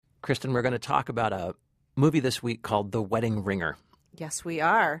Kristen, we're going to talk about a movie this week called The Wedding Ringer. Yes, we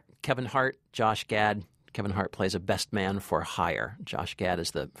are. Kevin Hart, Josh Gad. Kevin Hart plays a best man for hire. Josh Gad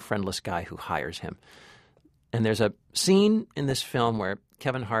is the friendless guy who hires him. And there's a scene in this film where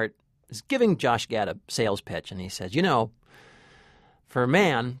Kevin Hart is giving Josh Gad a sales pitch, and he says, you know, for a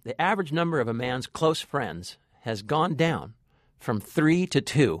man, the average number of a man's close friends has gone down from 3 to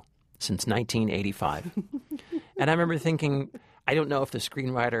 2 since 1985. And I remember thinking, I don't know if the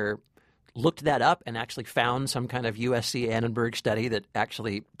screenwriter looked that up and actually found some kind of USC Annenberg study that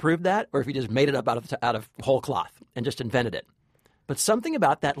actually proved that, or if he just made it up out of whole cloth and just invented it. But something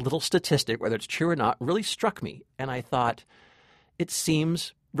about that little statistic, whether it's true or not, really struck me. And I thought, it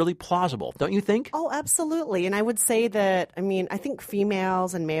seems really plausible, don't you think? Oh, absolutely. And I would say that, I think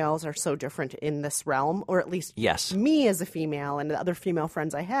females and males are so different in this realm, or at least yes. Me as a female and the other female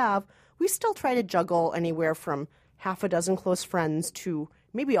friends I have, we still try to juggle anywhere from half a dozen close friends to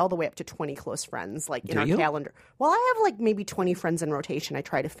maybe all the way up to 20 close friends, like in our calendar. Well, I have like maybe 20 friends in rotation I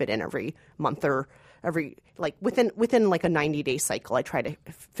try to fit in every month or every, like within like a 90-day cycle, I try to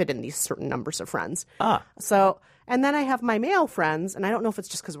fit in these certain numbers of friends. So, and then I have my male friends, and I don't know if it's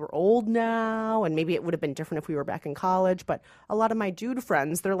just because we're old now, and maybe it would have been different if we were back in college, but a lot of my dude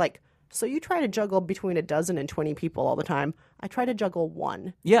friends, they're like, so you try to juggle between a dozen and 20 people all the time. I try to juggle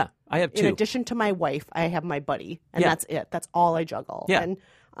one. Yeah, I have 2. In addition to my wife, I have my buddy, and that's it. That's all I juggle. Yeah.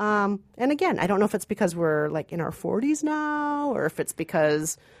 And again, I don't know if it's because we're like in our 40s now, or if it's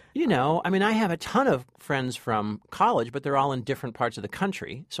because... You know, I have a ton of friends from college, but they're all in different parts of the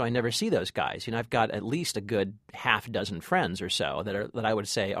country, so I never see those guys. You know, I've got at least a good half dozen friends or so that I would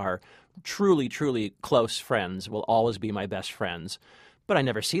say are truly, truly close friends, will always be my best friends. But I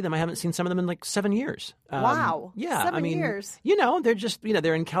never see them. I haven't seen some of them in like 7 years. Wow. Yeah. 7 years. You know, they're just,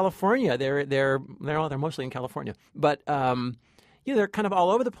 they're in California. They're mostly in California. But, they're kind of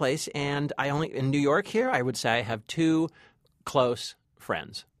all over the place. And in New York here, I would say I have 2 close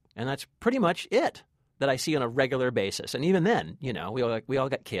friends. And that's pretty much it that I see on a regular basis. And even then, we all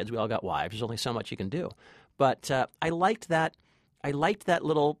got kids. We all got wives. There's only so much you can do. But I liked that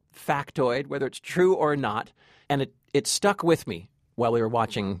little factoid, whether it's true or not. And it stuck with me while we were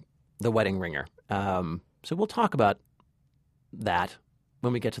watching The Wedding Ringer. So we'll talk about that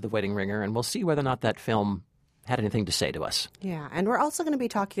when we get to The Wedding Ringer, and we'll see whether or not that film had anything to say to us. Yeah, and we're also going to be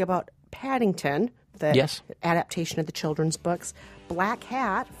talking about Paddington, the adaptation of the children's books, Black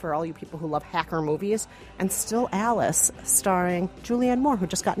Hat, for all you people who love hacker movies, and Still Alice, starring Julianne Moore, who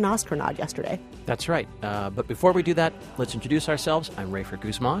just got an Oscar nod yesterday. That's right. But before we do that, let's introduce ourselves. I'm Rafer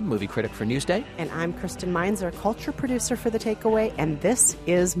Guzman, movie critic for Newsday. And I'm Kristen Meinzer, culture producer for The Takeaway, and this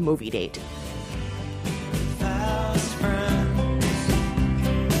is Movie Date. Fast friends,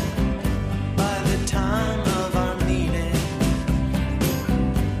 by the time of our meeting,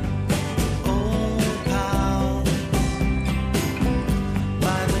 old pals,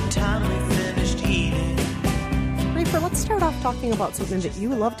 by the time we finished eating. Rafer, let's start off talking about something that you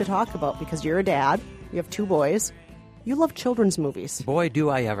love to talk about because you're a dad, you have 2 boys. You love children's movies. Boy, do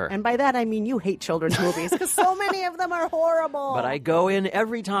I ever. And by that, I mean you hate children's movies because so many of them are horrible. But I go in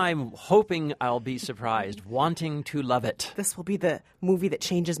every time hoping I'll be surprised, wanting to love it. This will be the movie that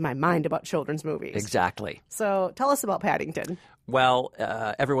changes my mind about children's movies. Exactly. So tell us about Paddington. Well,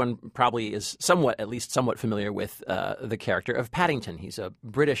 everyone probably is at least somewhat familiar with the character of Paddington. He's a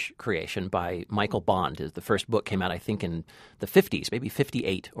British creation by Michael Bond. The first book came out, I think, in the 50s, maybe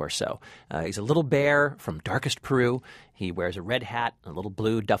 58 or so. He's a little bear from darkest Peru. He wears a red hat, a little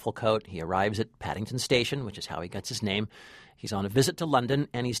blue duffel coat. He arrives at Paddington Station, which is how he gets his name. He's on a visit to London,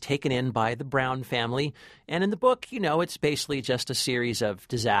 and he's taken in by the Brown family. And in the book, it's basically just a series of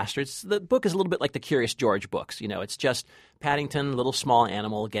disasters. The book is a little bit like the Curious George books. It's just Paddington, a little small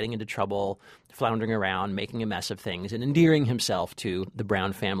animal, getting into trouble, floundering around, making a mess of things, and endearing himself to the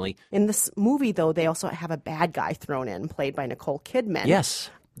Brown family. In this movie, though, they also have a bad guy thrown in, played by Nicole Kidman.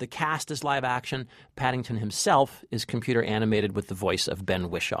 Yes. The cast is live action. Paddington himself is computer animated with the voice of Ben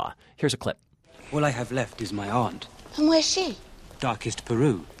Whishaw. Here's a clip. All I have left is my aunt. And where's she? Darkest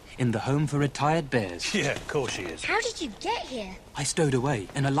Peru, in the home for retired bears. Yeah, of course she is. How did you get here? I stowed away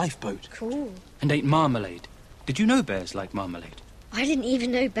in a lifeboat. Cool. And ate marmalade. Did you know bears like marmalade? I didn't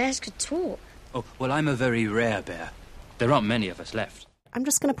even know bears could talk. Oh, well, I'm a very rare bear. There aren't many of us left. I'm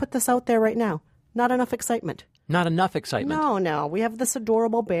just going to put this out there right now. Not enough excitement. Not enough excitement. No. We have this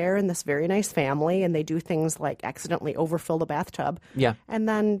adorable bear and this very nice family, and they do things like accidentally overfill the bathtub. Yeah. And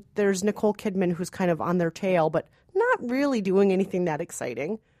then there's Nicole Kidman, who's kind of on their tail, but not really doing anything that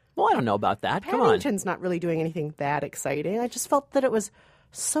exciting. Well, I don't know about that. Come on. Paddington's not really doing anything that exciting. I just felt that it was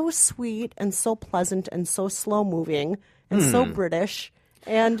so sweet and so pleasant and so slow-moving and so British.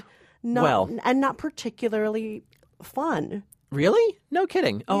 And No, well. And not particularly fun. Really? No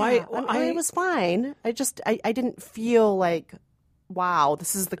kidding. Oh, Yeah, I mean, it was fine. I didn't feel like, wow,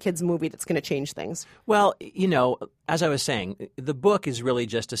 this is the kids' movie that's going to change things. Well, as I was saying, the book is really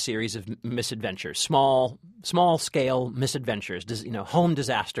just a series of misadventures, small scale misadventures, home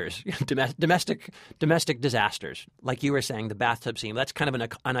disasters, domestic disasters. Like you were saying, the bathtub scene, that's kind of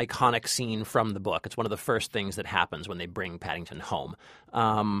an iconic scene from the book. It's one of the first things that happens when they bring Paddington home.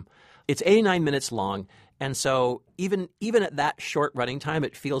 It's 89 minutes long. And so even at that short running time,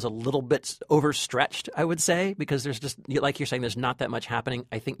 it feels a little bit overstretched, I would say, because there's just, like you're saying, there's not that much happening.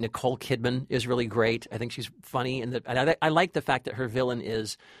 I think Nicole Kidman is really great. I think she's funny. And I like the fact that her villain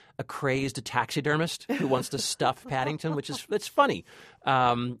is a crazed taxidermist who wants to stuff Paddington, it's funny.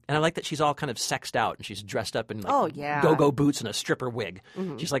 And I like that she's all kind of sexed out and she's dressed up in go-go boots and a stripper wig.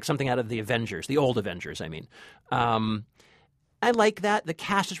 Mm-hmm. She's like something out of the Avengers, the old Avengers, I mean. I like that. The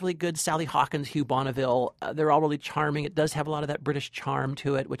cast is really good. Sally Hawkins, Hugh Bonneville, they're all really charming. It does have a lot of that British charm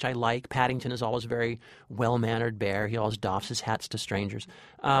to it, which I like. Paddington is always a very well-mannered bear. He always doffs his hats to strangers.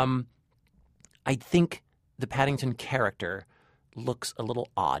 I think the Paddington character looks a little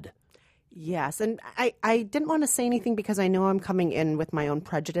odd. Yes, and I didn't want to say anything because I know I'm coming in with my own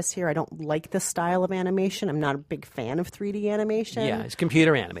prejudice here. I don't like this style of animation. I'm not a big fan of 3D animation. Yeah, it's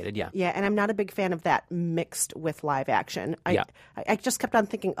computer animated, yeah. Yeah, and I'm not a big fan of that mixed with live action. I just kept on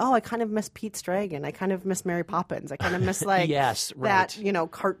thinking, I kind of miss Pete's Dragon. I kind of miss Mary Poppins. I kind of miss yes, right.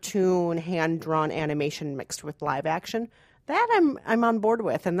 that, cartoon, hand-drawn animation mixed with live action. That I'm on board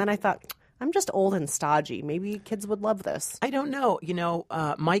with. And then I thought, I'm just old and stodgy. Maybe kids would love this. I don't know.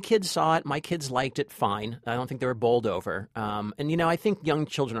 My kids saw it. My kids liked it fine. I don't think they were bowled over. And I think young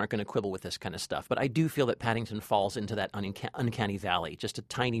children aren't going to quibble with this kind of stuff. But I do feel that Paddington falls into that uncanny valley just a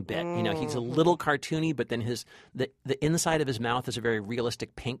tiny bit. He's a little cartoony, but then the inside of his mouth is a very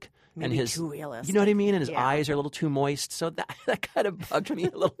realistic pink. Maybe and too realistic. You know what I mean? And his eyes are a little too moist. So that kind of bugged me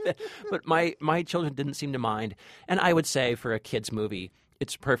a little bit. But my children didn't seem to mind. And I would say for a kid's movie,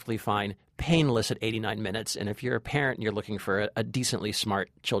 it's perfectly fine, painless at 89 minutes. And if you're a parent and you're looking for a decently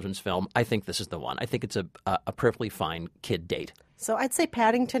smart children's film, I think this is the one. I think it's a perfectly fine kid date. So I'd say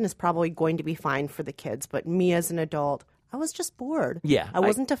Paddington is probably going to be fine for the kids, but me as an adult, I was just bored. Yeah. I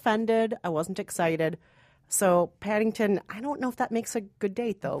wasn't offended. I wasn't excited. So Paddington, I don't know if that makes a good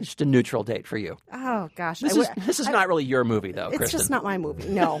date, though. Just a neutral date for you. Oh, gosh. This is not really your movie, though, Kristen. It's just not my movie.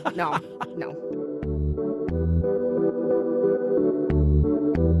 No.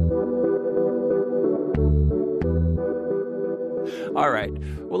 All right.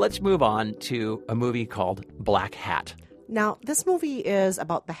 Well, let's move on to a movie called Black Hat. Now, this movie is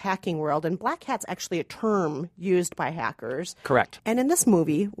about the hacking world, and black hat's actually a term used by hackers. Correct. And in this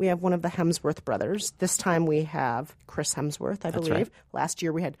movie, we have one of the Hemsworth brothers. This time we have Chris Hemsworth, I believe. Right. Last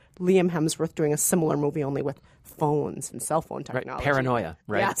year we had Liam Hemsworth doing a similar movie, only with phones and cell phone technology. Right. Paranoia,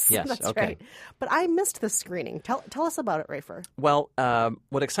 right? Yes, that's okay. right. But I missed this screening. Tell us about it, Rafer. Well,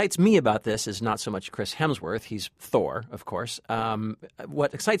 what excites me about this is not so much Chris Hemsworth. He's Thor, of course.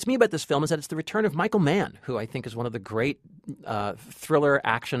 What excites me about this film is that it's the return of Michael Mann, who I think is one of the great thriller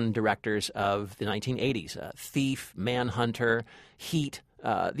action directors of the 1980s. Thief, Manhunter, Heat.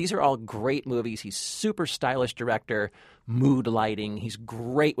 These are all great movies. He's super stylish director, mood lighting. He's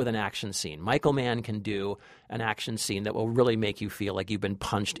great with an action scene. Michael Mann can do an action scene that will really make you feel like you've been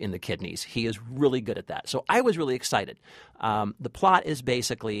punched in the kidneys. He is really good at that. So I was really excited. The plot is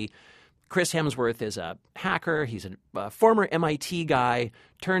basically Chris Hemsworth is a hacker. He's a former MIT guy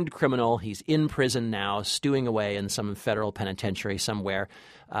turned criminal. He's in prison now, stewing away in some federal penitentiary somewhere.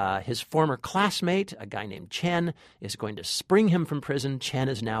 His former classmate, a guy named Chen, is going to spring him from prison. Chen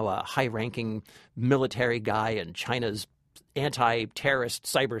is now a high-ranking military guy in China's anti-terrorist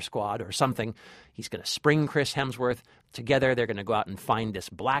cyber squad or something. He's going to spring Chris Hemsworth. Together, they're going to go out and find this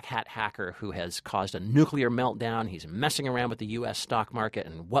black hat hacker who has caused a nuclear meltdown. He's messing around with the U.S. stock market,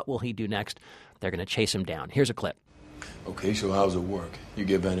 and what will he do next? They're going to chase him down. Here's a clip. Okay, so how's it work? You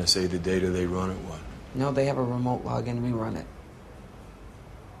give NSA the data, they run it, what? No, they have a remote login, we run it.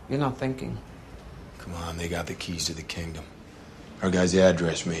 You're not thinking. Come on, they got the keys to the kingdom. Our guy's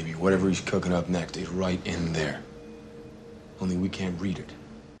address, maybe. Whatever he's cooking up next is right in there. Only we can't read it.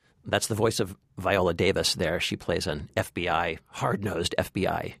 That's the voice of Viola Davis there. She plays an FBI, hard-nosed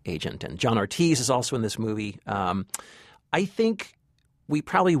FBI agent. And John Ortiz is also in this movie. I think we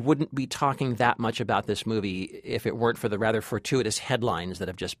probably wouldn't be talking that much about this movie if it weren't for the rather fortuitous headlines that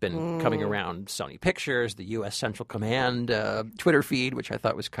have just been coming around Sony Pictures, the U.S. Central Command Twitter feed, which I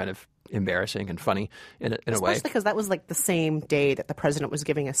thought was kind of embarrassing and funny in a way. Especially because that was like the same day that the president was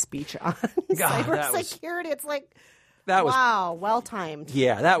giving a speech on cybersecurity. It's like, wow, well timed.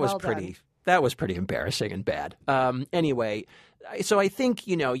 Yeah, that was Well pretty. done. That was pretty embarrassing and bad. Anyway, so I think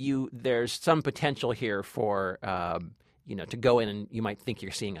there's some potential here for to go in and you might think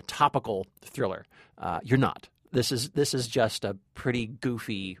you're seeing a topical thriller. You're not. This is just a pretty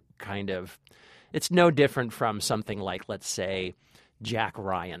goofy kind of. It's no different from something like, let's say, Jack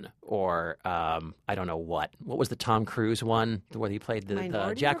Ryan or I don't know what was the Tom Cruise one where he played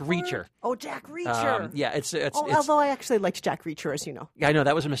the Jack Reacher. Oh, Jack Reacher. Yeah, it's although I actually liked Jack Reacher, as you know. Yeah, I know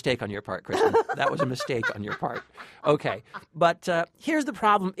that was a mistake on your part, Kristen. That was a mistake on your part. Okay, but here's the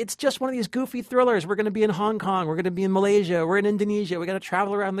problem: it's just one of these goofy thrillers. We're going to be in Hong Kong. We're going to be in Malaysia. We're in Indonesia. We got to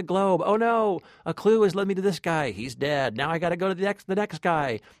travel around the globe. Oh no, a clue has led me to this guy. He's dead. Now I got to go to the next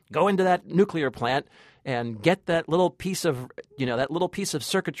guy. Go into that nuclear plant and get that little piece of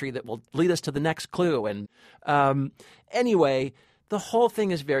circuitry that will lead us to the next clue. And anyway, the whole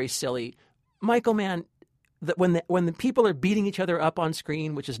thing is very silly. Michael Mann, when the people are beating each other up on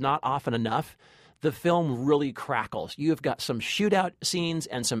screen, which is not often enough, the film really crackles. You have got some shootout scenes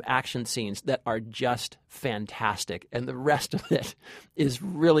and some action scenes that are just fantastic, and the rest of it is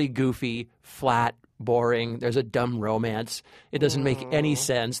really goofy, flat, boring. There's a dumb romance. It doesn't make any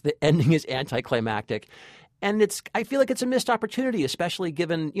sense. The ending is anticlimactic. And I feel like it's a missed opportunity, especially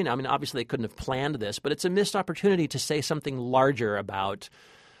given, obviously they couldn't have planned this, but it's a missed opportunity to say something larger about,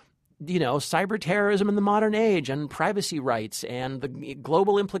 cyber terrorism in the modern age and privacy rights and the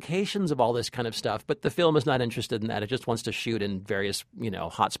global implications of all this kind of stuff. But the film is not interested in that. It just wants to shoot in various,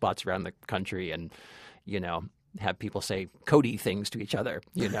 hot spots around the country and, have people say Cody things to each other,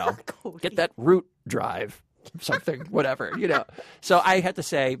 get that root drive, something, whatever, So I have to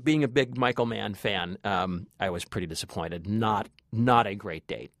say, being a big Michael Mann fan, I was pretty disappointed. Not a great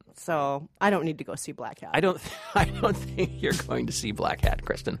date. So I don't need to go see Black Hat. I don't think you're going to see Black Hat,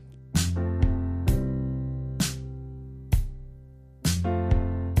 Kristen.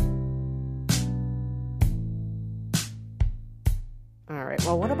 All right.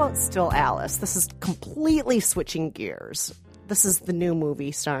 Well, what about Still Alice? This is completely switching gears. This is the new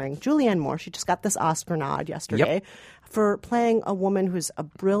movie starring Julianne Moore. She just got this Oscar nod yesterday for playing a woman who's a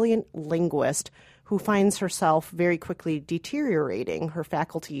brilliant linguist who finds herself very quickly deteriorating her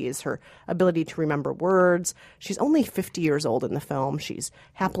faculties, her ability to remember words. She's only 50 years old in the film. She's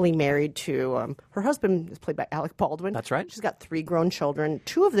happily married to her husband is played by Alec Baldwin. That's right. She's got 3 grown children.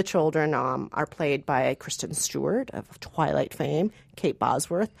 2 of the children are played by Kristen Stewart of Twilight fame. Kate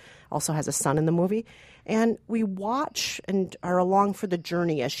Bosworth also has a son in the movie. And we watch and are along for the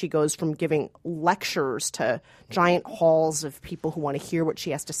journey as she goes from giving lectures to giant halls of people who want to hear what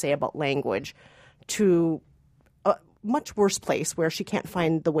she has to say about language to a much worse place where she can't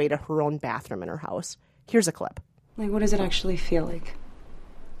find the way to her own bathroom in her house. Here's a clip. Like, what does it actually feel like?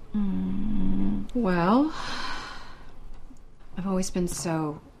 Well, I've always been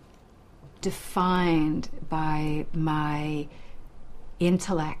so defined by my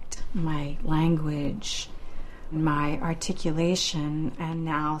intellect, my language, my articulation, and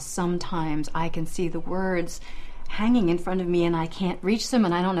now sometimes I can see the words hanging in front of me and I can't reach them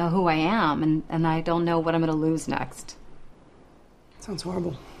and I don't know who I am and I don't know what I'm going to lose next. Sounds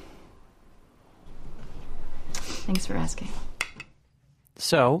horrible. Thanks for asking.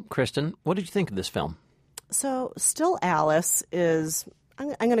 So, Kristen, what did you think of this film? So, Still Alice is,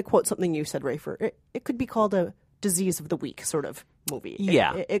 I'm going to quote something you said, Rafer. It could be called a disease of the week sort of movie.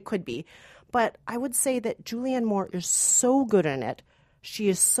 Yeah. It could be. But I would say that Julianne Moore is so good in it. She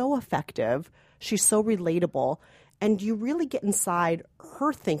is so effective. She's so relatable. And you really get inside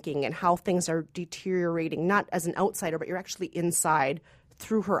her thinking and how things are deteriorating, not as an outsider, but you're actually inside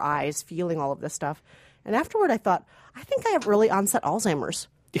through her eyes, feeling all of this stuff. And afterward, I thought, I think I have early onset Alzheimer's.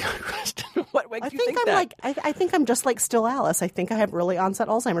 Kristen, what makes you think I'm that? like, I think I'm just like Still Alice. I think I have early onset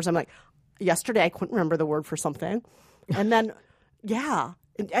Alzheimer's. I'm like, yesterday I couldn't remember the word for something. And then, yeah.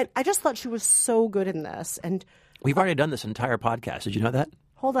 And I just thought she was so good in this. And we've already done this entire podcast. Did you know that?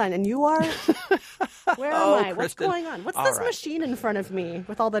 Hold on, and you are? Where am I? What's Kristen. going on? What's All this right. machine in front of me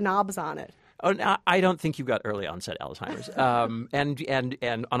with all the knobs on it? Oh, no, I don't think you've got early onset Alzheimer's.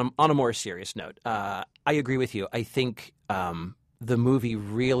 And on a more serious note, I agree with you. I think the movie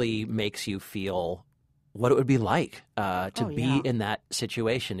really makes you feel what it would be like to be in that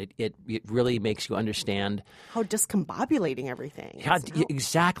situation. It really makes you understand how discombobulating everything.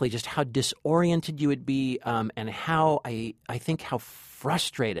 Exactly, just how disoriented you would be, and how I think how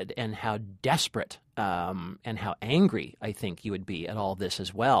frustrated and how desperate and how angry I think you would be at all this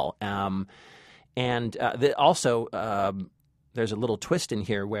as well. Also, there's a little twist in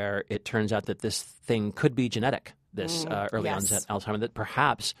here where it turns out that this thing could be genetic. This early onset Alzheimer, that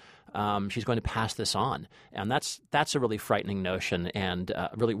perhaps She's going to pass this on, and that's a really frightening notion, and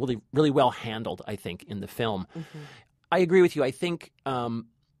really well handled, I think, in the film. Mm-hmm. I agree with you. I think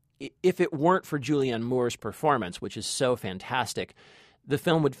if it weren't for Julianne Moore's performance, which is so fantastic, the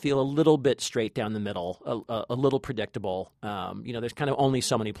film would feel a little bit straight down the middle, a little predictable. There's kind of only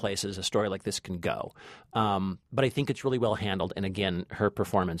so many places a story like this can go. But I think it's really well handled. And again, her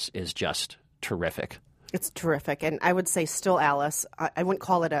performance is just terrific. It's terrific. And I would say Still Alice, I wouldn't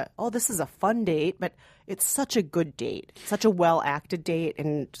call it this is a fun date, but it's such a good date, such a well-acted date.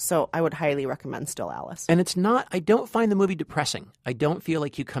 And so I would highly recommend Still Alice. And it's not, I don't find the movie depressing. I don't feel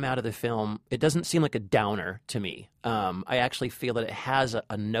like you come out of the film, it doesn't seem like a downer to me. I actually feel that it has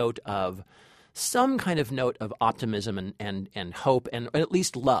a note of, some kind of note of optimism and hope and at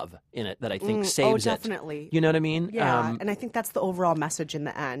least love in it that I think saves it. Oh, definitely. You know what I mean? Yeah, and I think that's the overall message in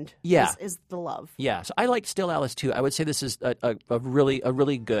the end. Yeah, is the love. Yeah, so I like Still Alice too. I would say this is a really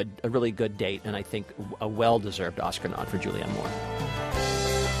good date, and I think a well-deserved Oscar nod for Julianne Moore.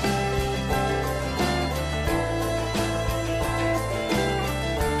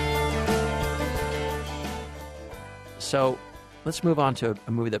 So let's move on to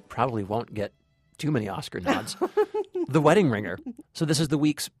a movie that probably won't get too many Oscar nods. The Wedding Ringer. So this is the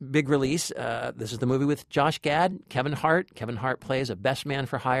week's big release. This is the movie with Josh Gad, Kevin Hart. Kevin Hart plays a best man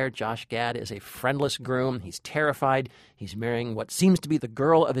for hire. Josh Gad is a friendless groom. He's terrified. He's marrying what seems to be the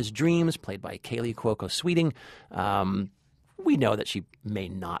girl of his dreams, played by Kaylee Cuoco Sweeting. We know that she may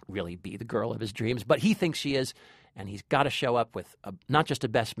not really be the girl of his dreams, but he thinks she is. And he's got to show up with not just a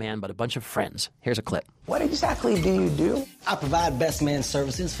best man, but a bunch of friends. Here's a clip. What exactly do you do? I provide best man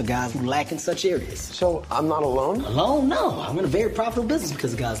services for guys who lack in such areas. So I'm not alone? Alone? No. I'm in a very profitable business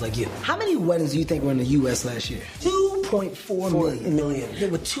because of guys like you. How many weddings do you think were in the U.S. last year? 2.4 million. There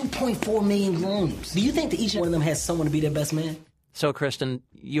were 2.4 million grooms. Do you think that each one of them has someone to be their best man? So, Kristen,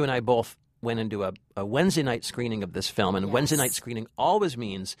 you and I both went into a Wednesday night screening of this film, and Wednesday night screening always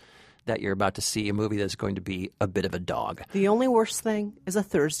means that you're about to see a movie that's going to be a bit of a dog. The only worst thing is a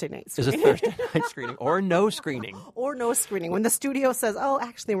Thursday night screening. Is a Thursday night screening or no screening. Or no screening. When the studio says,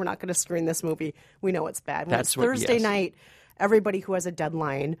 actually, we're not going to screen this movie, we know it's bad. When it's Thursday night, everybody who has a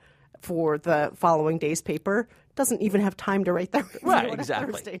deadline for the following day's paper doesn't even have time to write their review on a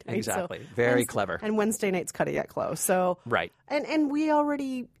Thursday night. Exactly. So Very clever. And Wednesday night's cutting it close. So right. And we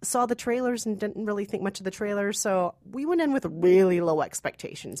already saw the trailers and didn't really think much of the trailers. So we went in with really low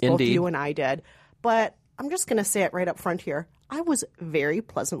expectations. Indeed. Both you and I did. But I'm just going to say it right up front here. I was very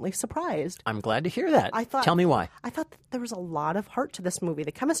pleasantly surprised. I'm glad to hear that. Tell me why. I thought that there was a lot of heart to this movie.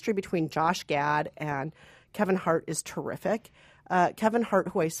 The chemistry between Josh Gad and Kevin Hart is terrific. Kevin Hart,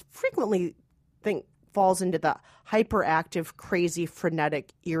 who I frequently think falls into the hyperactive, crazy,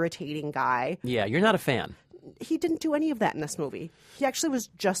 frenetic, irritating guy. Yeah, you're not a fan. He didn't do any of that in this movie. He actually was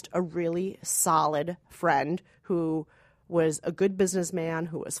just a really solid friend who was a good businessman,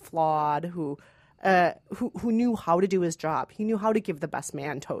 who was flawed, who knew how to do his job. He knew how to give the best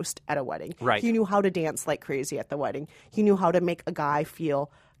man toast at a wedding. Right. He knew how to dance like crazy at the wedding. He knew how to make a guy feel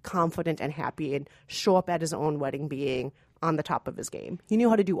confident and happy and show up at his own wedding being on the top of his game. He knew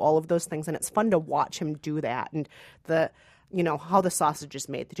how to do all of those things, and it's fun to watch him do that. And how the sausage is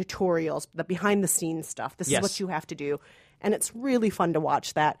made, the tutorials, the behind-the-scenes stuff. This is what you have to do. And it's really fun to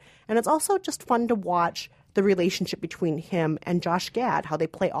watch that. And it's also just fun to watch the relationship between him and Josh Gad, how they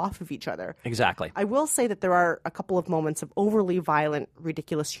play off of each other. Exactly. I will say that there are a couple of moments of overly violent,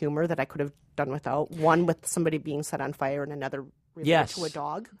 ridiculous humor that I could have done without. One with somebody being set on fire and another related to a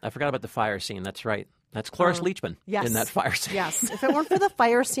dog. I forgot about the fire scene. That's right. That's Cloris Leachman in that fire scene. Yes. If it weren't for the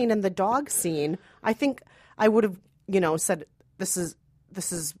fire scene and the dog scene, I think I would have, said this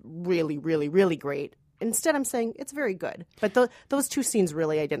is really, really, really great. Instead, I'm saying it's very good. But those two scenes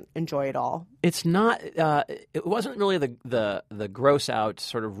really I didn't enjoy at all. It's not. It wasn't really the gross out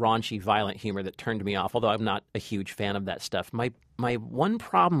sort of raunchy, violent humor that turned me off. Although I'm not a huge fan of that stuff. My one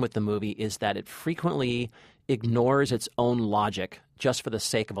problem with the movie is that it frequently ignores its own logic just for the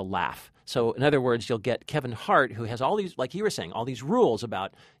sake of a laugh. So, in other words, you'll get Kevin Hart, who has all these, like you were saying, all these rules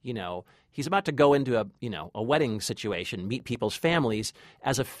about, he's about to go into a wedding situation, meet people's families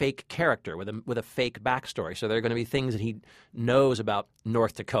as a fake character with a fake backstory. So there are going to be things that he knows about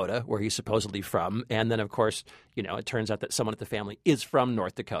North Dakota, where he's supposedly from, and then of course, it turns out that someone at the family is from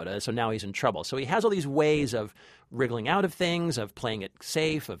North Dakota, so now he's in trouble. So he has all these ways of wriggling out of things, of playing it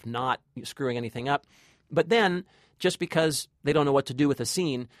safe, of not screwing anything up. But then, just because they don't know what to do with a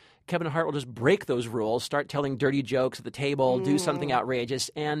scene, Kevin Hart will just break those rules, start telling dirty jokes at the table, do something outrageous,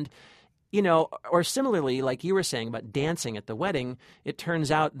 and, or similarly, like you were saying about dancing at the wedding, it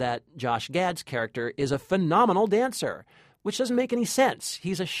turns out that Josh Gad's character is a phenomenal dancer. which doesn't make any sense.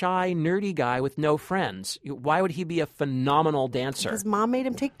 He's a shy, nerdy guy with no friends. Why would he be a phenomenal dancer? Because Mom made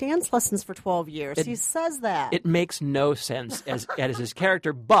him take dance lessons for 12 years. He says that. It makes no sense as his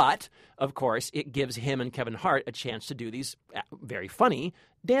character, but, of course, it gives him and Kevin Hart a chance to do these very funny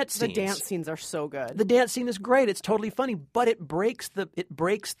dance scenes. The dance scenes are so good. The dance scene is great. It's totally funny, but it breaks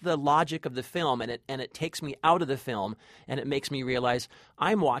the logic of the film, and it takes me out of the film, and it makes me realize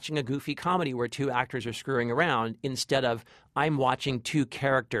I'm watching a goofy comedy where two actors are screwing around instead of I'm watching two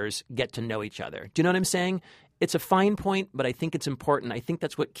characters get to know each other. Do you know what I'm saying? It's a fine point, but I think it's important. I think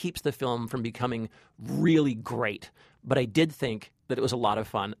that's what keeps the film from becoming really great. But I did think that it was a lot of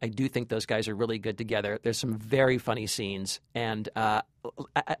fun. I do think those guys are really good together. There's some very funny scenes, and I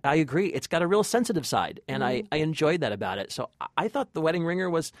agree. It's got a real sensitive side, and I enjoyed that about it. So I thought The Wedding Ringer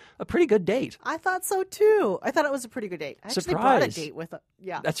was a pretty good date. I thought so, too. I thought it was a pretty good date. I actually brought a date with a...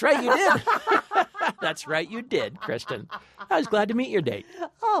 Yeah. That's right, you did. That's right, you did, Kristen. I was glad to meet your date.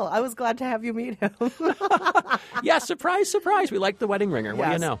 Oh, I was glad to have you meet him. Yeah, surprise, surprise. We like The Wedding Ringer. What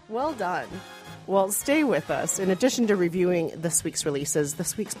do you know? Well done. Well, stay with us. In addition to reviewing this week's releases,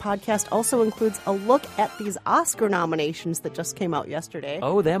 this week's podcast also includes a look at these Oscar nominations that just came out yesterday.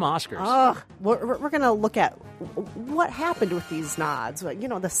 Oh, them Oscars. We're going to look at what happened with these nods. You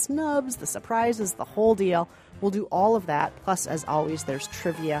know, the snubs, the surprises, the whole deal. We'll do all of that. Plus, as always, there's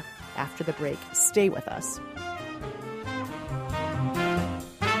trivia after the break. Stay with us.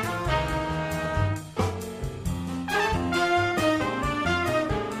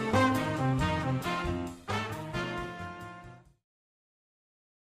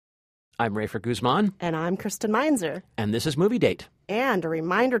 I'm Rafer Guzman. And I'm Kristen Meinzer. And this is Movie Date. And a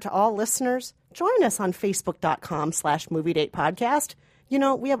reminder to all listeners, join us on Facebook.com/MovieDatePodcast. You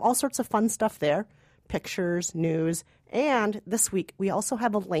know, we have all sorts of fun stuff there. Pictures, news, and this week we also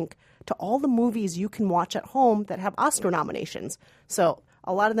have a link to all the movies you can watch at home that have Oscar nominations. So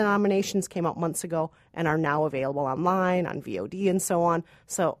a lot of the nominations came out months ago and are now available online, on VOD, and so on.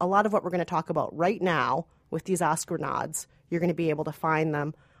 So a lot of what we're going to talk about right now with these Oscar nods, you're going to be able to find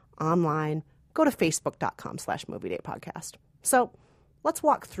them online. Go to Facebook.com/MovieDatePodcast. So let's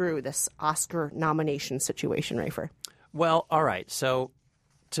walk through this Oscar nomination situation, Rafer. Well, all right. So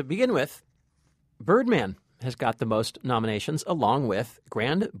to begin with, Birdman has got the most nominations, along with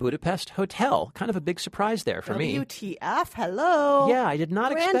Grand Budapest Hotel. Kind of a big surprise there for me. WTF, hello. Yeah, I did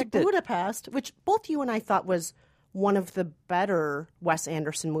not expect it. Grand Budapest, which both you and I thought was one of the better Wes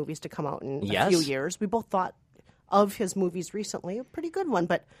Anderson movies to come out in a few years. We both thought of his movies recently, a pretty good one,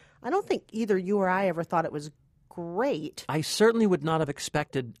 but I don't think either you or I ever thought it was great. I certainly would not have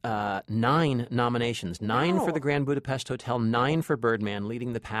expected 9 nominations. 9 for the Grand Budapest Hotel, 9 for Birdman,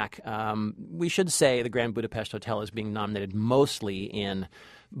 leading the pack. We should say the Grand Budapest Hotel is being nominated mostly in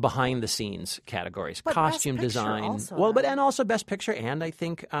behind-the-scenes categories, but costume design, and also Best Picture, and I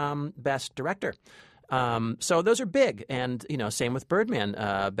think Best Director. So those are big, and same with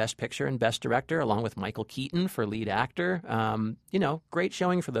Birdman, Best Picture and Best Director, along with Michael Keaton for lead actor. Great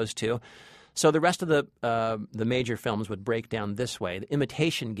showing for those two. So the rest of the major films would break down this way. The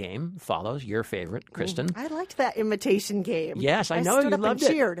Imitation Game follows, your favorite, Kristen. I liked that Imitation Game. Yes, I know you loved it.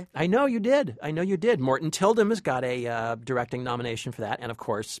 Cheered. I know you did. Morton Tildum has got a directing nomination for that, and of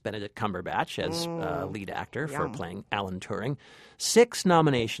course Benedict Cumberbatch as lead actor for playing Alan Turing. 6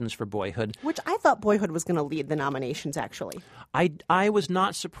 nominations for Boyhood. Which I thought Boyhood was going to lead the nominations, actually. I was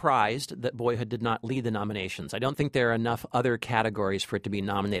not surprised that Boyhood did not lead the nominations. I don't think there are enough other categories for it to be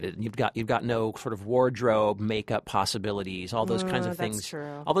nominated. You've got no sort of wardrobe, makeup possibilities, all those kinds of things.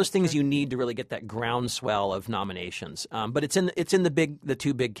 True. All those things you need to really get that groundswell of nominations. But it's in the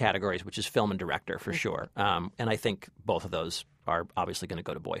 2 big categories, which is film and director for sure. And I think both of those are obviously going to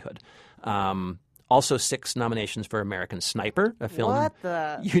go to Boyhood. Also 6 nominations for American Sniper, a film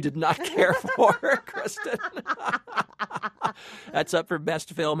you did not care for, Kristen. That's up for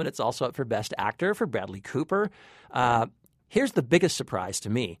Best Film, and it's also up for Best Actor for Bradley Cooper. Here's the biggest surprise to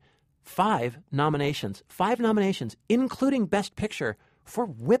me. 5 nominations, including Best Picture for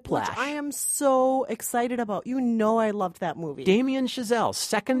Whiplash. Which I am so excited about. You know I loved that movie. Damien Chazelle,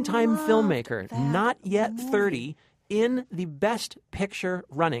 second-time filmmaker, not yet 30, in the Best Picture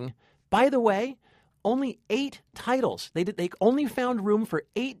running. By the way, only 8 titles. They only found room for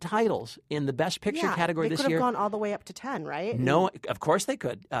 8 titles in the Best Picture category this year. They could have gone all the way up to 10, right? No, of course they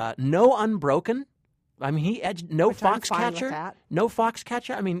could. No Unbroken. I mean, he edged no Foxcatcher. No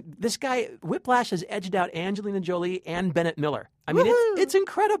Foxcatcher. I mean, this guy Whiplash has edged out Angelina Jolie and Bennett Miller. I mean, it's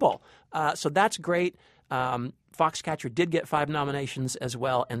incredible. So that's great. Foxcatcher did get 5 nominations as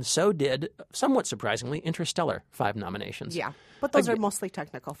well, and so did, somewhat surprisingly, Interstellar, 5 nominations. Yeah, but those are mostly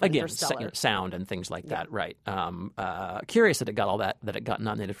technical for Interstellar. Sound and things like that, right. Curious that it got all that it got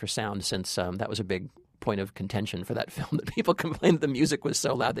nominated for sound, since that was a big point of contention for that film, that people complained that the music was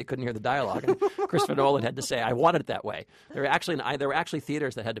so loud they couldn't hear the dialogue. And Christopher Nolan had to say, I wanted it that way. There were actually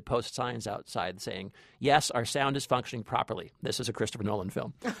theaters that had to post signs outside saying, yes, our sound is functioning properly. This is a Christopher Nolan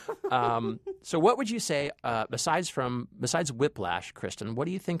film. So what would you say, besides Whiplash, Kristen, what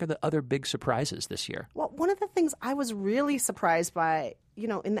do you think are the other big surprises this year? Well, one of the things I was really surprised by,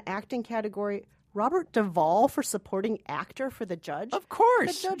 in the acting category, Robert Duvall for supporting actor for The Judge. Of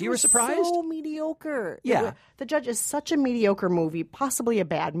course. The Judge You were surprised? So mediocre. Yeah. The Judge is such a mediocre movie, possibly a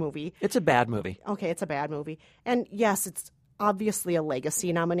bad movie. It's a bad movie. Okay, it's a bad movie. And yes, it's obviously a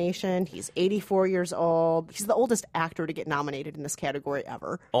legacy nomination. He's 84 years old. He's the oldest actor to get nominated in this category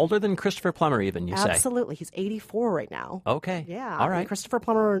ever. Older than Christopher Plummer, even, you say? Absolutely. He's 84 right now. Okay. Yeah. All right. And Christopher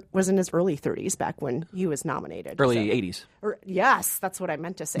Plummer was in his early 30s back when he was nominated. Early 80s. Yes, that's what I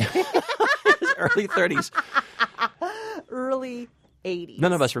meant to say. Early 30s. Early 80s.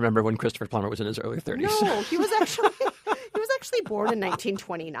 None of us remember when Christopher Plummer was in his early 30s. No, he was actually born in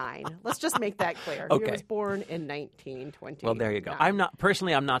 1929. Let's just make that clear. Okay. He was born in 1929. Well, there you go. I'm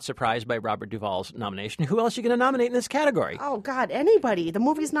not surprised by Robert Duvall's nomination. Who else are you going to nominate in this category? Oh God, anybody. The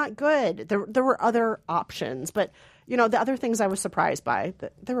movie's not good. There were other options, but the other things I was surprised by.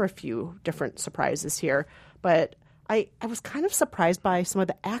 There were a few different surprises here, but I was kind of surprised by some of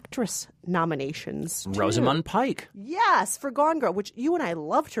the actress nominations, too. Rosamund Pike. Yes, for Gone Girl, which you and I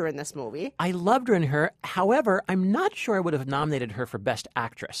loved her in this movie. I loved her in her. However, I'm not sure I would have nominated her for Best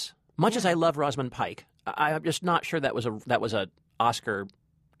Actress. Much as I love Rosamund Pike, I'm just not sure that was a Oscar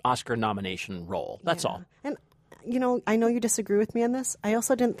nomination role. That's all. And I know you disagree with me on this. I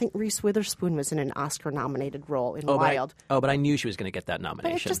also didn't think Reese Witherspoon was in an Oscar-nominated role in Wild. But I knew she was going to get that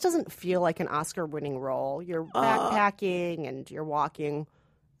nomination. But it just doesn't feel like an Oscar-winning role. You're backpacking and you're walking.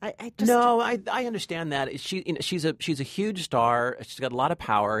 I understand that. She's a huge star. She's got a lot of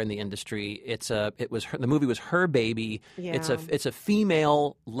power in the industry. The movie was her baby. Yeah. It's a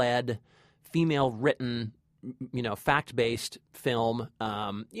female-led, female-written, fact-based film.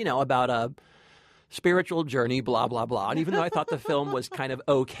 About a spiritual journey, blah, blah, blah. And even though I thought the film was kind of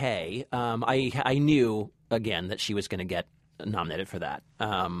okay, I knew, again, that she was going to get nominated for that.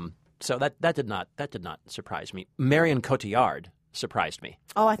 So that did not surprise me. Marion Cotillard surprised me.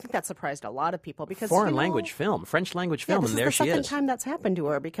 Oh, I think that surprised a lot of people because French language film, and there she is. This is the second time that's happened to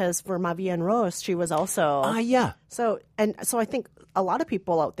her because for Ma Vie en Rose, she was also. Yeah. So I think a lot of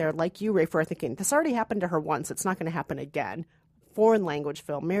people out there, like you, Rafer, are thinking this already happened to her once. It's not going to happen again. Foreign language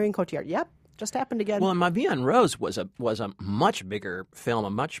film, Marion Cotillard. Yep. Just happened again. Well, and Ma Vie en Rose was a much bigger film, a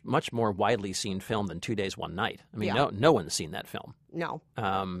much more widely seen film than 2 Days, One Night. I mean, no one's seen that film. No,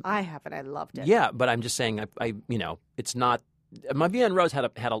 I haven't. I loved it. Yeah, but I'm just saying, it's not. Ma Vie en Rose had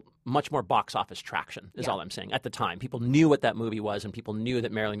a much more box office traction. Is all I'm saying. At the time, people knew what that movie was, and people knew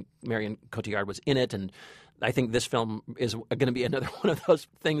that Marion Cotillard was in it. And I think this film is going to be another one of those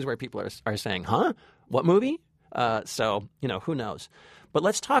things where people are saying, "Huh, what movie?" So who knows? But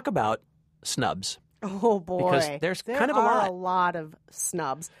let's talk about snubs. Oh boy, because there's kind of a lot of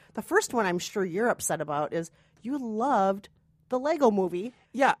snubs. The first one I'm sure you're upset about is you loved the Lego Movie.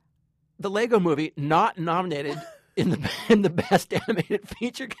 Yeah, the Lego Movie not nominated in the best animated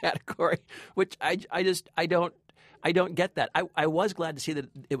feature category, which I don't get that. I was glad to see that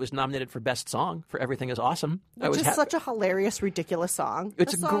it was nominated for best song for Everything Is Awesome. Which is such a hilarious, ridiculous song.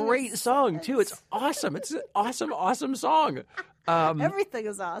 It's a great song too. It's awesome. It's an awesome song. Everything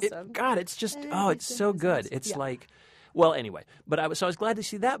is awesome. It's just it's so good. Awesome. It's like, well, anyway. But I was glad to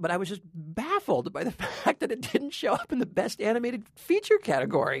see that. But I was just baffled by the fact that it didn't show up in the best animated feature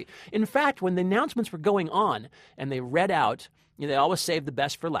category. In fact, when the announcements were going on and they read out, they always save the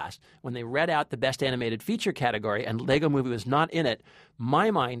best for last. When they read out the best animated feature category and Lego Movie was not in it, my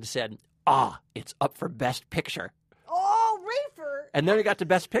mind said, it's up for best picture. Oh, Rafer! And then it got to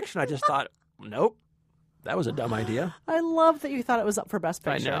best picture, and I just thought, nope. That was a dumb idea. I love that you thought it was up for Best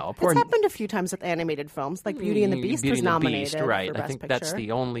Picture. I know. It's happened a few times with animated films, like Beauty and the Beast was nominated right. for Best I think Picture. that's the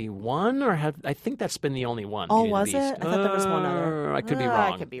only one, I think that's been the only one. Oh, Beauty was and the it? Beast. I thought there was one other. I could be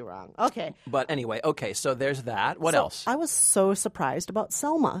wrong. I could be wrong. Okay. But anyway, so there's that. What else? I was so surprised about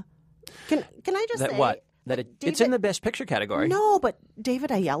Selma. Can I just say... What? It's in the Best Picture category. No, but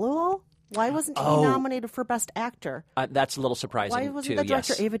David Oyelowo? Why wasn't he nominated for Best Actor? That's a little surprising, Why wasn't the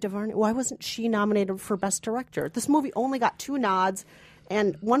director, Ava DuVernay, why wasn't she nominated for Best Director? This movie only got 2 nods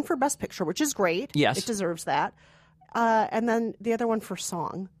and one for Best Picture, which is great. Yes. It deserves that. And then the other one for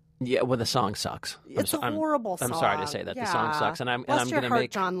Song. Yeah, well, the song sucks. It's a horrible song. I'm sorry to say that. Yeah. The song sucks. And I'm Bless going your to heart,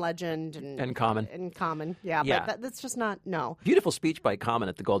 make John Legend and Common. And Common. Yeah, Yeah. but that's just not, no. Beautiful speech by Common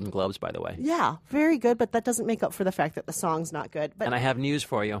at the Golden Globes, by the way. Yeah, very good, but that doesn't make up for the fact that the song's not good. But And I have news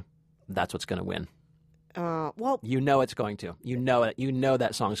for you. That's what's going to win. well, You know it's going to. You know it. You know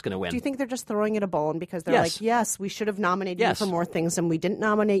that song's going to win. do you think they're just throwing it a bone because they're Yes. like, yes, we should have nominated Yes. you for more things, and we didn't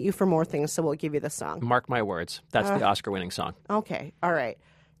nominate you for more things, so we'll give you the song. Mark my words. That's the Oscar-winning song. Okay, all right.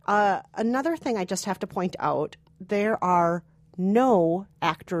 Another thing I just have to point out, there are no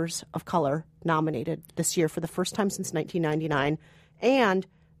actors of color nominated this year for the first time since 1999, and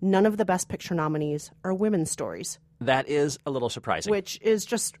none of the Best Picture nominees are women's stories. That is a little surprising. Which is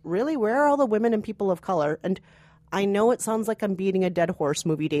just, really, where are all the women and people of color? And I know it sounds like I'm beating a dead horse,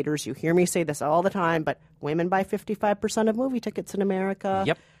 movie daters. You hear me say this all the time, but women buy 55% of movie tickets in America.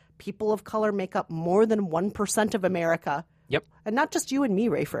 Yep. People of color make up more than 1% of America. Yep. And not just you and me,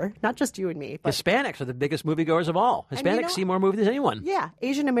 Rafer. Not just you and me. But Hispanics are the biggest moviegoers of all. Hispanics see more movies than anyone. yeah,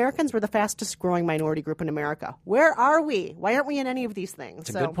 Asian Americans were the fastest growing minority group in America. Where are we? Why aren't we in any of these things?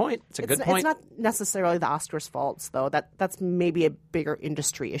 It's a good point. It's a good point. It's not necessarily the Oscars' faults, though. That's maybe a bigger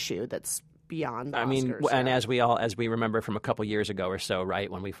industry issue that's beyond the Oscars. And as we remember from a couple years ago or so, right,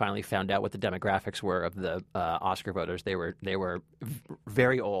 when we finally found out what the demographics were of the Oscar voters, they were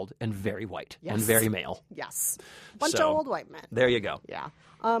very old and very white and very male. Yes. Bunch So, of old white men. There you go. Yeah.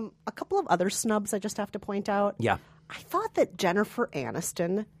 A couple of other snubs I just have to point out. Yeah. I thought that Jennifer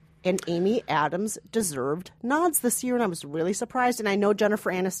Aniston and Amy Adams deserved nods this year, and I was really surprised. And I know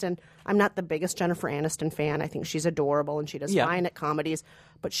Jennifer Aniston, I'm not the biggest Jennifer Aniston fan. I think she's adorable, and she does fine at comedies,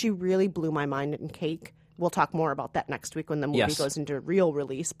 but she really blew my mind in Cake. We'll talk more about that next week when the movie goes into real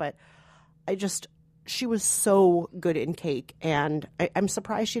release, but she was so good in Cake, and I'm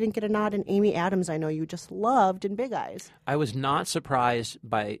surprised she didn't get a nod. And Amy Adams, I know you just loved in Big Eyes. I was not surprised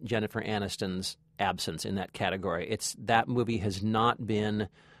by Jennifer Aniston's absence in that category. That movie has not been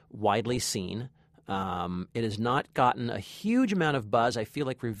widely seen. It has not gotten a huge amount of buzz. I feel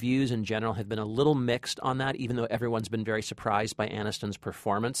like reviews in general have been a little mixed on that, even though everyone's been very surprised by Aniston's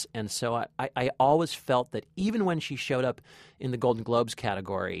performance. And so I always felt that even when she showed up in the Golden Globes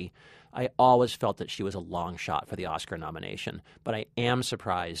category, I always felt that she was a long shot for the Oscar nomination. But I am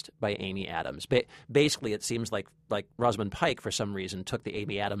surprised by Amy Adams. Basically, it seems like Rosamund Pike, for some reason, took the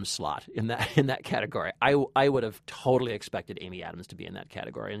Amy Adams slot in that category. I would have totally expected Amy Adams to be in that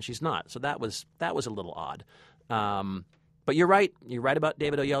category, and she's not. So that was a little odd. But you're right. You're right about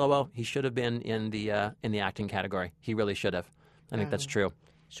David Oyelowo. He should have been in the acting category. He really should have. I think that's true.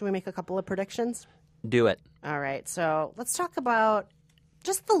 Should we make a couple of predictions? Do it. All right. So let's talk about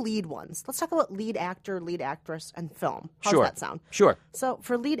just the lead ones. Let's talk about lead actor, lead actress, and film. How does that sound? Sure. So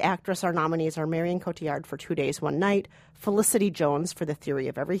for lead actress, our nominees are Marion Cotillard for 2 Days, One Night, Felicity Jones for The Theory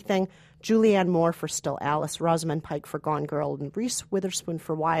of Everything, Julianne Moore for Still Alice, Rosamund Pike for Gone Girl, and Reese Witherspoon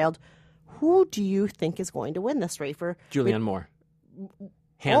for Wild. Who do you think is going to win this, Rafer? Julianne Moore.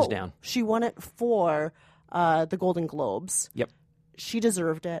 Hands down. She won it for the Golden Globes. Yep. She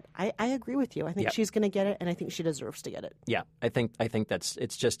deserved it. I agree with you. I think she's going to get it, and I think she deserves to get it. Yeah, I think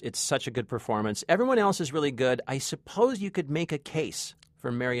it's such a good performance. Everyone else is really good. I suppose you could make a case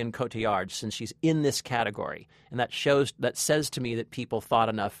for Marion Cotillard since she's in this category, and that says to me that people thought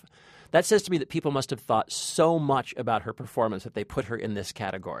enough. That says to me that people must have thought so much about her performance that they put her in this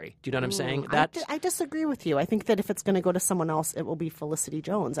category. Do you know what I'm saying? I disagree with you. I think that if it's going to go to someone else, it will be Felicity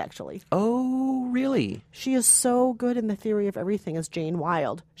Jones, actually. Oh, really? She is so good in The Theory of Everything as Jane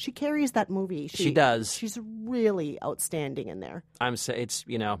Wilde. She carries that movie. She does. She's really outstanding in there.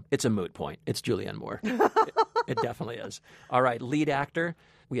 It's a moot point. It's Julianne Moore. It definitely is. All right, lead actor.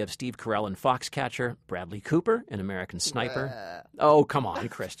 We have Steve Carell in Foxcatcher, Bradley Cooper in American Sniper. Oh, come on,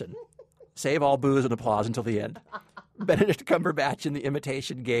 Kristen. Save all booze and applause until the end. Benedict Cumberbatch in The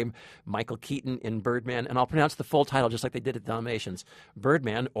Imitation Game, Michael Keaton in Birdman, and I'll pronounce the full title just like they did at the nominations,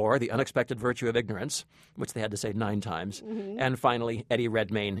 Birdman or The Unexpected Virtue of Ignorance, which they had to say 9 times, and finally Eddie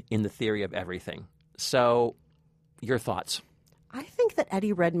Redmayne in The Theory of Everything. So, your thoughts? I think that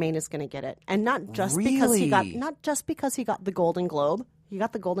Eddie Redmayne is going to get it, and not just because he got the Golden Globe. He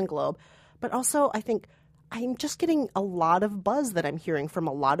got the Golden Globe, but also I think I'm just getting a lot of buzz that I'm hearing from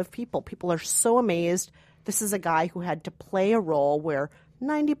a lot of people. People are so amazed. This is a guy who had to play a role where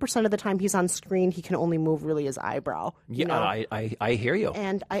 90% of the time he's on screen, he can only move really his eyebrow. Yeah, know? I hear you.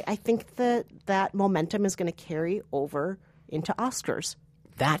 And I think that momentum is going to carry over into Oscars.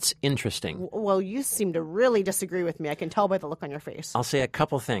 That's interesting. Well, you seem to really disagree with me. I can tell by the look on your face. I'll say a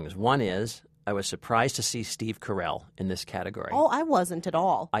couple things. One is I was surprised to see Steve Carell in this category. Oh, I wasn't at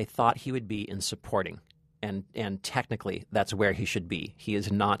all. I thought he would be in supporting. and technically that's where he should be. He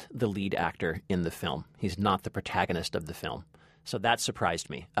is not the lead actor in the film. He's not the protagonist of the film. So that surprised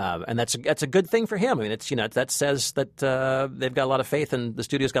me, and that's a good thing for him. I mean, that says that they've got a lot of faith, and the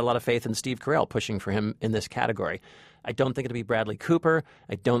studio's got a lot of faith in Steve Carell pushing for him in this category. I don't think it'll be Bradley Cooper.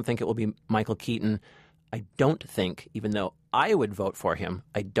 I don't think it will be Michael Keaton. I don't think, even though I would vote for him,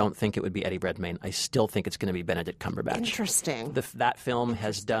 I don't think it would be Eddie Redmayne. I still think it's going to be Benedict Cumberbatch. Interesting. That film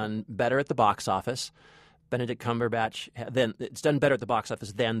has done better at the box office. Benedict Cumberbatch, it's done better at the box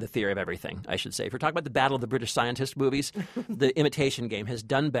office than The Theory of Everything, I should say. If we're talking about the Battle of the British Scientists movies, The Imitation Game has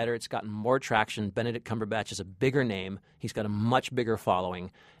done better. It's gotten more traction. Benedict Cumberbatch is a bigger name. He's got a much bigger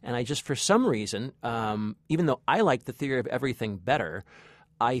following. And I just, for some reason, even though I like The Theory of Everything better,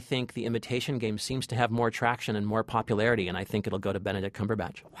 I think The Imitation Game seems to have more traction and more popularity, and I think it'll go to Benedict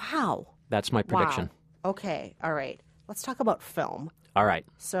Cumberbatch. Wow. That's my prediction. Wow. Okay. All right. Let's talk about film. All right.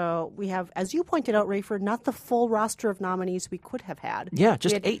 So we have, as you pointed out, Rayford, not the full roster of nominees we could have had. Yeah,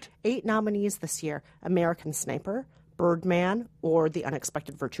 just 8. 8 nominees this year. American Sniper, Birdman, or The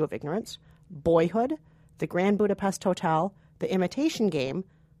Unexpected Virtue of Ignorance, Boyhood, The Grand Budapest Hotel, The Imitation Game,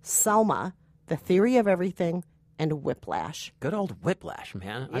 Selma, The Theory of Everything, and Whiplash. Good old Whiplash,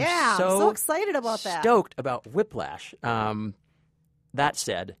 man. Yeah, I'm so excited about that. Stoked about Whiplash. That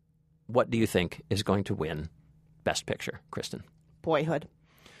said, what do you think is going to win Best Picture, Kristen? Boyhood.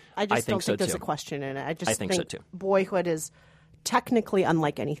 I just don't think there's too. A question in it. I think so too. Boyhood is technically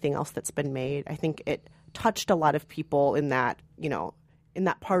unlike anything else that's been made. I think it touched a lot of people in that, in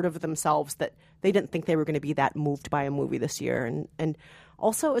that part of themselves that they didn't think they were going to be that moved by a movie this year. And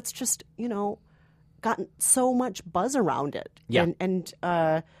also it's just, gotten so much buzz around it. Yeah. And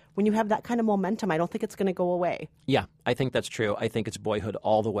when you have that kind of momentum, I don't think it's going to go away. Yeah, I think that's true. I think it's Boyhood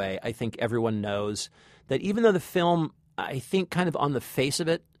all the way. I think everyone knows that even though the film, I think kind of on the face of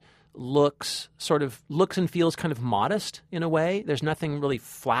it, looks and feels kind of modest in a way. There's nothing really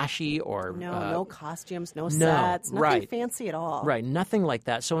flashy or no costumes, no sets, nothing fancy at all. Right, nothing like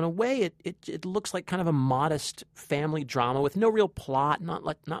that. So in a way, it looks like kind of a modest family drama with no real plot.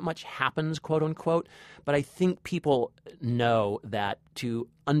 Not much happens, quote unquote. But I think people know that to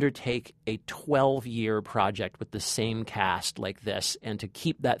undertake a 12-year project with the same cast like this, and to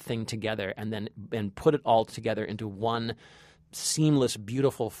keep that thing together, and put it all together into one seamless,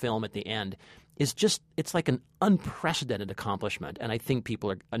 beautiful film at the end it's like an unprecedented accomplishment, and I think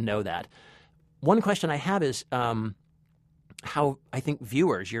people know that. One question I have is how I think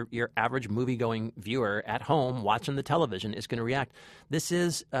viewers, your average movie-going viewer at home watching the television, is going to react. This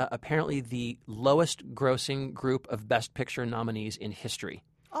is apparently the lowest-grossing group of Best Picture nominees in history.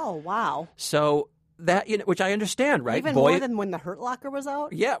 Oh, wow. So that, which I understand, right? Even more than when The Hurt Locker was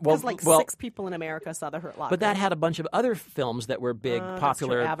out? Yeah. Well, because 6 people in America saw The Hurt Locker. But that had a bunch of other films that were big,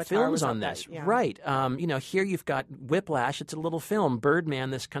 popular films on this. Yeah. Right. Here you've got Whiplash. It's a little film.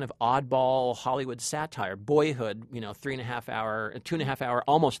 Birdman, this kind of oddball Hollywood satire. Boyhood, 2.5 hour,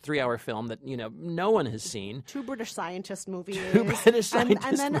 almost 3-hour film that, no one has seen. 2 British scientist movies. And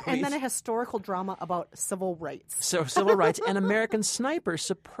then a historical drama about civil rights. So civil rights. And American Sniper,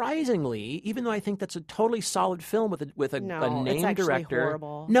 surprisingly, even though I think that's a totally solid film with a named director.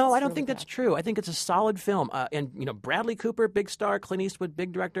 Horrible. No, I don't think that's true. I think it's a solid film. And Bradley Cooper, big star, Clint Eastwood,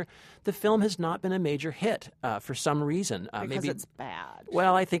 big director. The film has not been a major hit for some reason. Because maybe it's bad.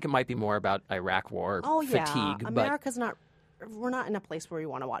 Well, I think it might be more about Iraq War fatigue. America's not. We're not in a place where we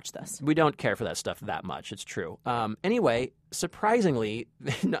want to watch this. We don't care for that stuff that much. It's true. Anyway, surprisingly,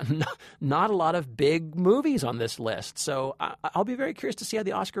 not a lot of big movies on this list. So I'll be very curious to see how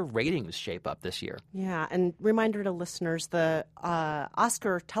the Oscar ratings shape up this year. Yeah, and reminder to listeners, the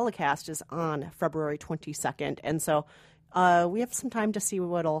Oscar telecast is on February 22nd. And so we have some time to see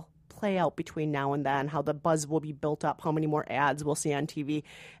what'll play out between now and then, how the buzz will be built up, how many more ads we'll see on TV.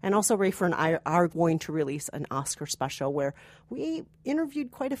 And also, Rafer and I are going to release an Oscar special where we interviewed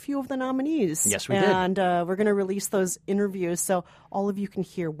quite a few of the nominees. Yes, we did. And we're going to release those interviews so all of you can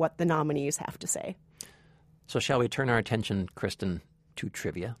hear what the nominees have to say. So shall we turn our attention, Kristen, to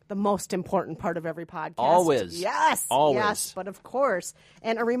trivia? The most important part of every podcast. Always. Yes. Always. Yes, but of course.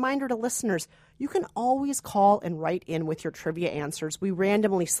 And a reminder to listeners, you can always call and write in with your trivia answers. We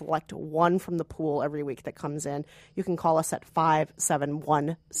randomly select one from the pool every week that comes in. You can call us at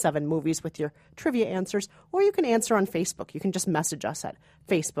 5717-MOVIES with your trivia answers, or you can answer on Facebook. You can just message us at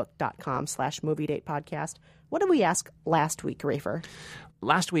facebook.com/MovieDatePodcast. What did we ask last week, Rafer?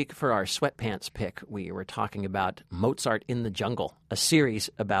 Last week, for our sweatpants pick, we were talking about Mozart in the Jungle, a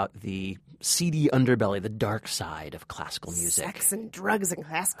series about the seedy underbelly, the dark side of classical music. Sex and drugs and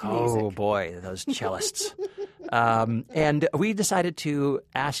classical music. Oh, boy, those cellists. And we decided to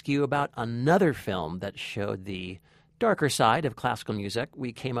ask you about another film that showed the darker side of classical music.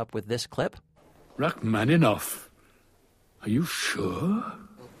 We came up with this clip. Rachmaninoff. Are you sure?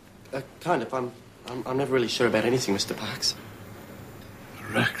 Kind of. I'm never really sure about anything, Mr. Parks.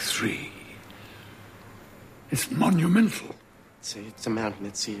 Rach 3. It's monumental. It's a mountain.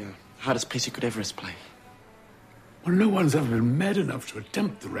 It's the hardest place you could ever play. Well, no one's ever been mad enough to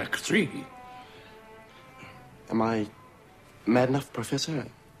attempt the Rach 3. Am I mad enough, Professor?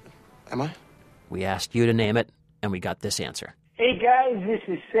 Am I? We asked you to name it, and we got this answer. Hey, guys, this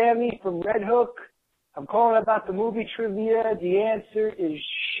is Sammy from Red Hook. I'm calling about the movie trivia. The answer is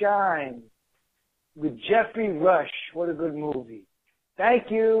Shine with Jeffrey Rush. What a good movie.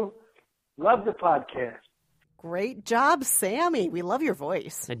 Thank you. Love the podcast. Great job, Sammy. We love your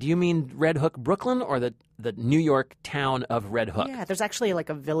voice. Now, do you mean Red Hook, Brooklyn, or the New York town of Red Hook? Yeah, there's actually like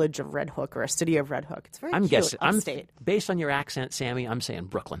a village of Red Hook or a city of Red Hook. It's very I'm cute. guessing. Upstate. Based on your accent, Sammy, I'm saying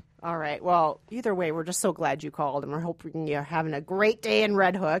Brooklyn. All right. Well, either way, we're just so glad you called, and we're hoping you're having a great day in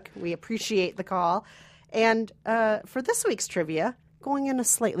Red Hook. We appreciate the call. And for this week's trivia, going in a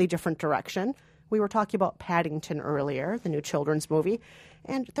slightly different direction, we were talking about Paddington earlier, the new children's movie.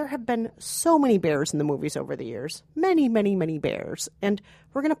 And there have been so many bears in the movies over the years. Many, many, many bears. And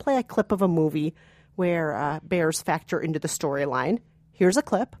we're going to play a clip of a movie where bears factor into the storyline. Here's a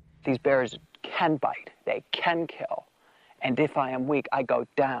clip. These bears can bite. They can kill. And if I am weak, I go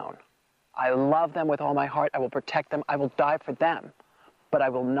down. I love them with all my heart. I will protect them. I will die for them. But I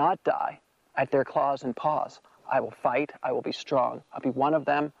will not die at their claws and paws. I will fight. I will be strong. I'll be one of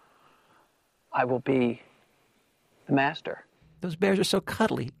them. I will be the master. Those bears are so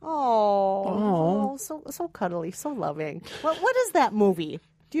cuddly. Oh, so cuddly, so loving. What is that movie?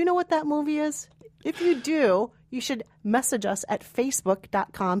 Do you know what that movie is? If you do, you should message us at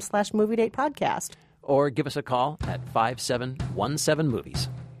facebook.com/moviedatepodcast. Or give us a call at 5717 Movies.